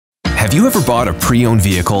Have you ever bought a pre-owned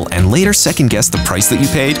vehicle and later second-guessed the price that you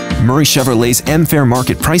paid? Murray Chevrolet's M-Fair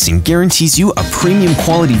market pricing guarantees you a premium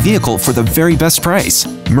quality vehicle for the very best price.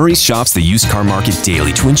 Murray shops the used car market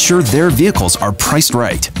daily to ensure their vehicles are priced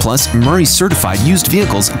right. Plus, Murray's certified used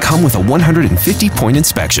vehicles come with a 150-point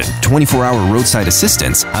inspection, 24-hour roadside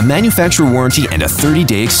assistance, a manufacturer warranty, and a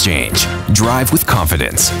 30-day exchange. Drive with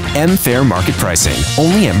confidence. M-Fair market pricing,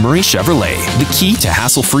 only at Murray Chevrolet, the key to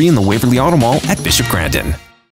hassle-free in the Waverly Auto Mall at Bishop Grandin.